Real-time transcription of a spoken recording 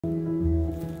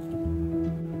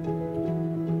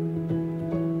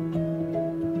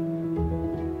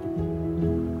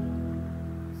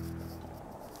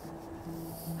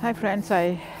Hi friends,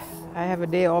 I have a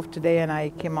day off today and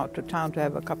I came out to town to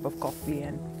have a cup of coffee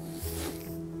and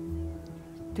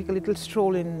take a little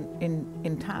stroll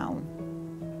in town.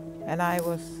 And I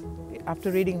was,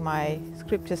 after reading my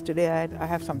scriptures today, I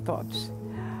have some thoughts.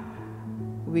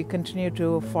 We continue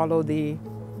to follow the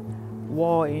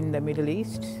war in the Middle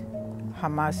East,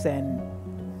 Hamas and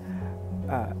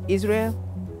Israel.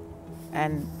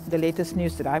 And the latest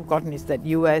news that I've gotten is that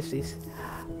US is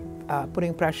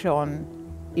putting pressure on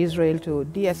Israel to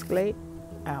de-escalate,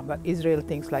 but Israel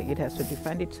thinks like it has to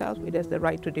defend itself. It has the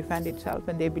right to defend itself,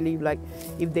 and they believe like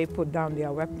if they put down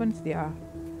their weapons, their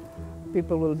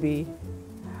people will be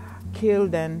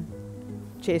killed and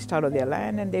chased out of their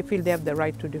land, and they feel they have the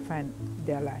right to defend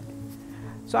their land.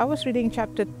 So I was reading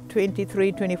chapter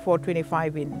 23, 24,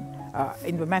 25 in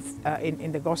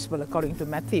the Gospel according to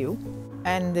Matthew,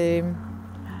 and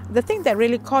the thing that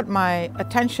really caught my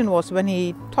attention was when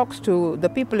he talks to the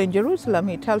people in Jerusalem.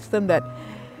 He tells them that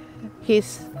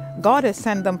God has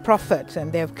sent them prophets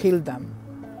and they have killed them.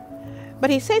 But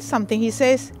he says something. He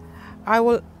says, I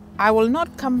will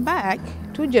not come back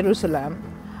to Jerusalem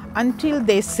until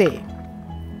they say,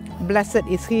 "Blessed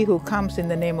is he who comes in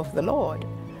the name of the Lord."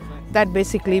 That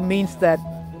basically means that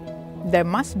there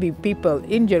must be people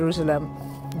in Jerusalem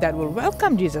that will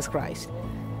welcome Jesus Christ.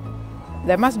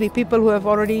 There must be people who have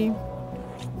already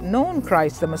known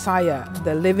Christ, the Messiah,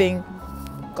 the living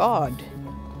God,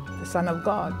 the Son of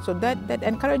God. So that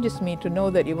encourages me to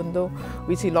know that even though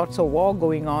we see lots of war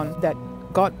going on, that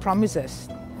God promises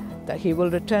that he will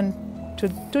return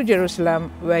to Jerusalem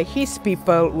where his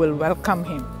people will welcome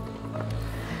him.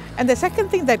 And the second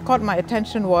thing that caught my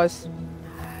attention was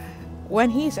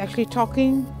when he's actually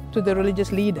talking to the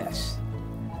religious leaders,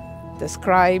 the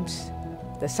scribes,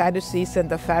 the Sadducees and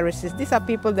the Pharisees. These are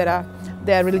people they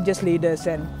are religious leaders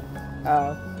and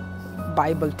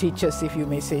Bible teachers, if you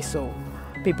may say so.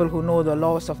 People who know the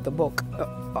laws of the book,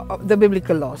 the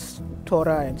biblical laws,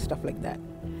 Torah and stuff like that.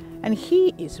 And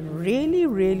he is really,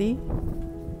 really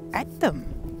at them.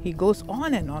 He goes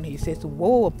on and on. He says,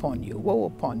 woe upon you,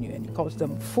 and he calls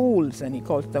them fools, and he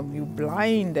calls them you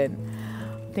blind, and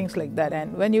things like that.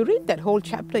 And when you read that whole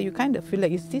chapter, you kind of feel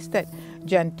like, is this that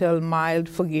gentle, mild,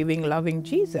 forgiving, loving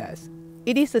Jesus?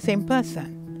 It is the same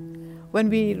person. When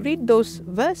we read those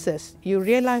verses, you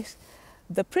realize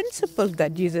the principles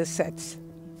that Jesus sets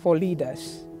for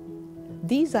leaders.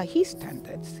 These are his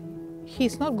standards.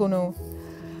 He's not going to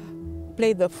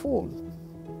play the fool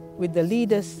with the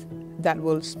leaders that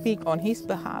will speak on his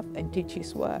behalf and teach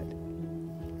his word.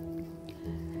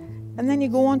 And then you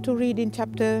go on to read in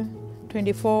chapter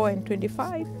 24 and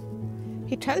 25,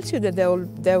 he tells you that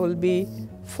there will be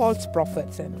false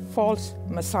prophets and false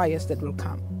messiahs that will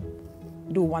come,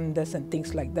 do wonders and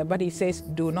things like that. But he says,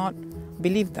 do not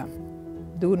believe them.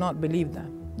 Do not believe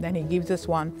them. Then he gives us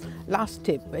one last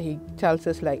tip where he tells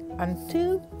us like,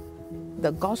 until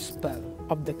the gospel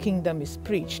of the kingdom is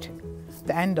preached,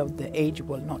 the end of the age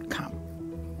will not come.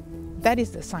 That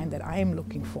is the sign that I am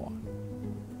looking for.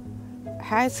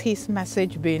 Has his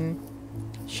message been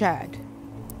shared,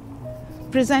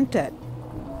 presented?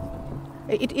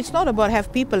 It's not about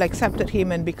have people accepted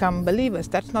him and become believers.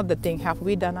 That's not the thing. Have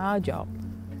we done our job?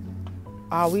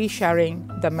 Are we sharing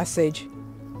the message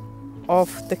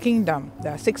of the kingdom?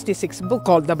 There are 66 books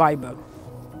called the Bible.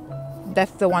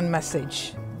 That's the one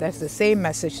message. That's the same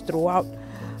message throughout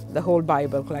the whole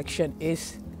Bible collection,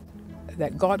 is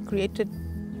that God created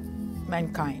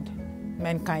mankind.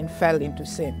 Mankind fell into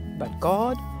sin. But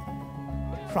God,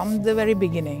 from the very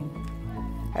beginning,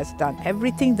 has done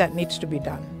everything that needs to be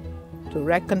done to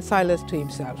reconcile us to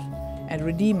himself and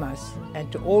redeem us and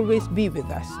to always be with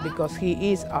us, because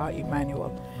he is our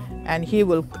Emmanuel. And he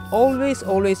will always,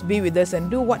 always be with us and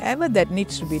do whatever that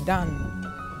needs to be done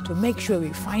to make sure we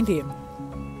find him.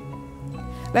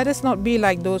 Let us not be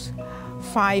like those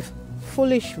 5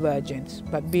 foolish virgins,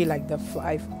 but be like the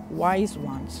 5 wise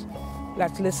ones.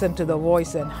 Let's listen to the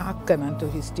voice and hearken unto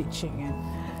his teaching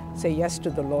and say yes to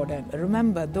the Lord. And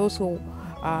remember, those who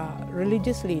are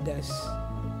religious leaders,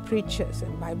 preachers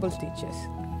and Bible teachers,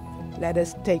 let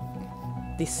us take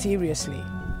this seriously,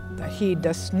 that he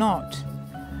does not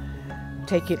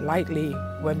take it lightly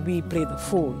when we play the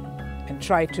fool and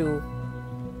try to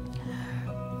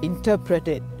interpret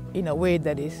it in a way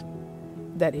that is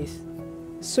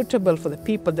suitable for the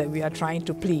people that we are trying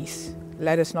to please.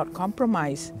 Let us not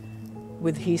compromise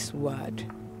with his word.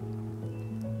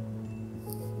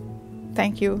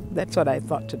 Thank you. That's what I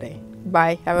thought today.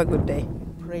 Bye. Have a good day.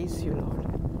 Praise you,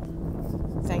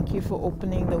 Lord. Thank you for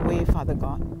opening the way, Father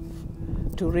God,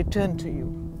 to return to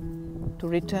you, to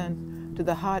return to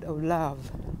the heart of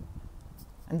love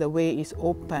And the way is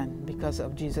open because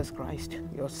of Jesus Christ,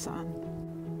 your Son.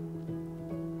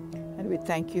 And we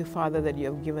thank you, Father, that you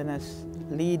have given us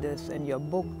leaders and your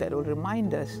book that will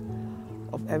remind us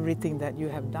of everything that you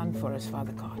have done for us,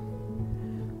 Father God.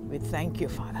 We thank you,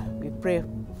 Father. We pray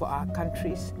for our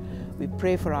countries. We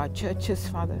pray for our churches,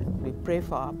 Father. We pray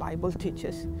for our Bible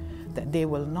teachers, that they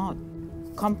will not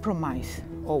compromise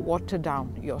or water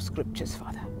down your scriptures,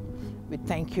 Father. We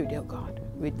thank you, dear God.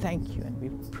 We thank you and we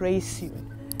praise you.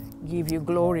 Give you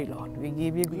glory, Lord. We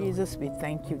give you glory. Jesus, we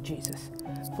thank you, Jesus,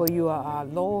 for you are our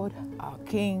Lord, our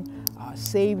King, our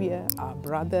Savior, our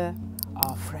brother,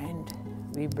 our friend.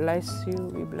 We bless you,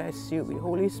 we bless you. We,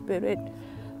 Holy Spirit,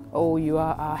 oh, you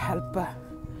are our helper.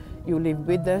 You live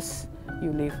with us,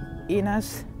 you live in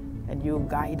us, and you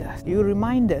guide us. You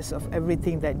remind us of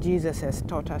everything that Jesus has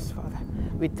taught us, Father.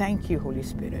 We thank you, Holy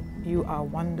Spirit. You are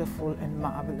wonderful and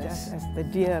marvelous. Just as the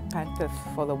deer panteth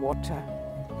for the water,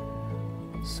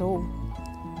 so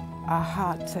our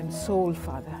hearts and soul,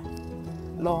 Father,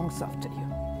 longs after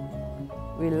you.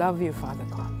 We love you, Father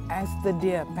God. As the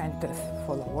deer panteth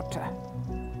for the water,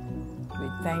 we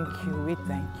thank you, we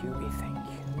thank you, we thank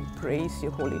you. We praise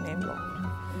your holy name, Lord.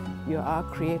 You are our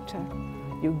Creator.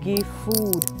 You give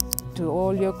food to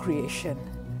all your creation.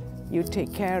 You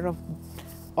take care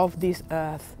of this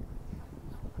earth.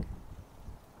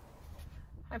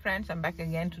 Hi friends, I'm back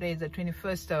again. Today is the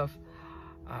 21st of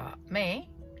May.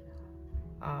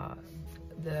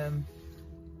 The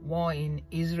war in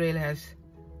Israel has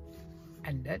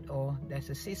ended, or there's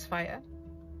a ceasefire,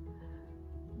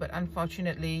 but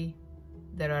unfortunately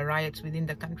there are riots within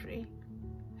the country,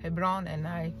 Hebron, and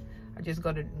I just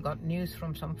got news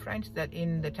from some friends that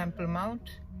in the Temple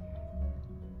Mount,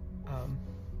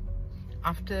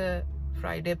 after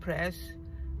Friday prayers,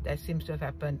 there seems to have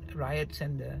happened riots,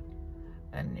 and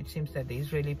it seems that the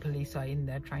Israeli police are in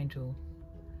there trying to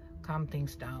calm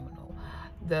things down.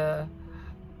 The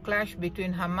clash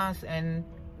between Hamas and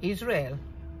Israel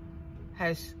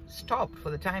has stopped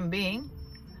for the time being.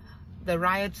 The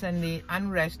riots and the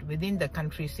unrest within the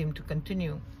country seem to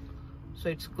continue. So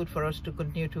it's good for us to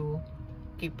continue to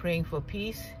keep praying for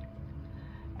peace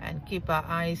and keep our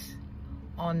eyes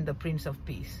on the Prince of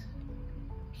Peace.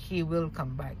 He will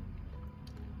come back.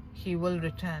 He will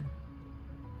return.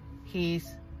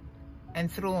 He's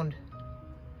enthroned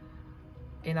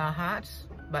in our hearts,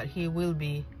 but he will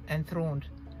be enthroned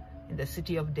in the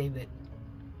city of David.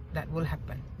 That will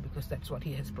happen because that's what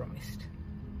he has promised.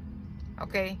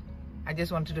 Okay, I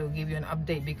just wanted to give you an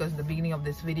update because at the beginning of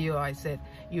this video I said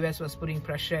US was putting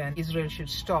pressure and Israel should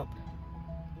stop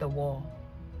the war,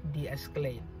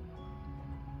 de-escalate.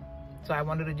 So I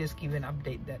wanted to just give you an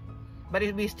update that. But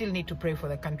we still need to pray for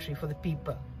the country, for the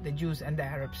people, the Jews and the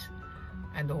Arabs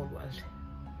and the whole world.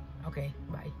 Okay,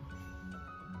 bye.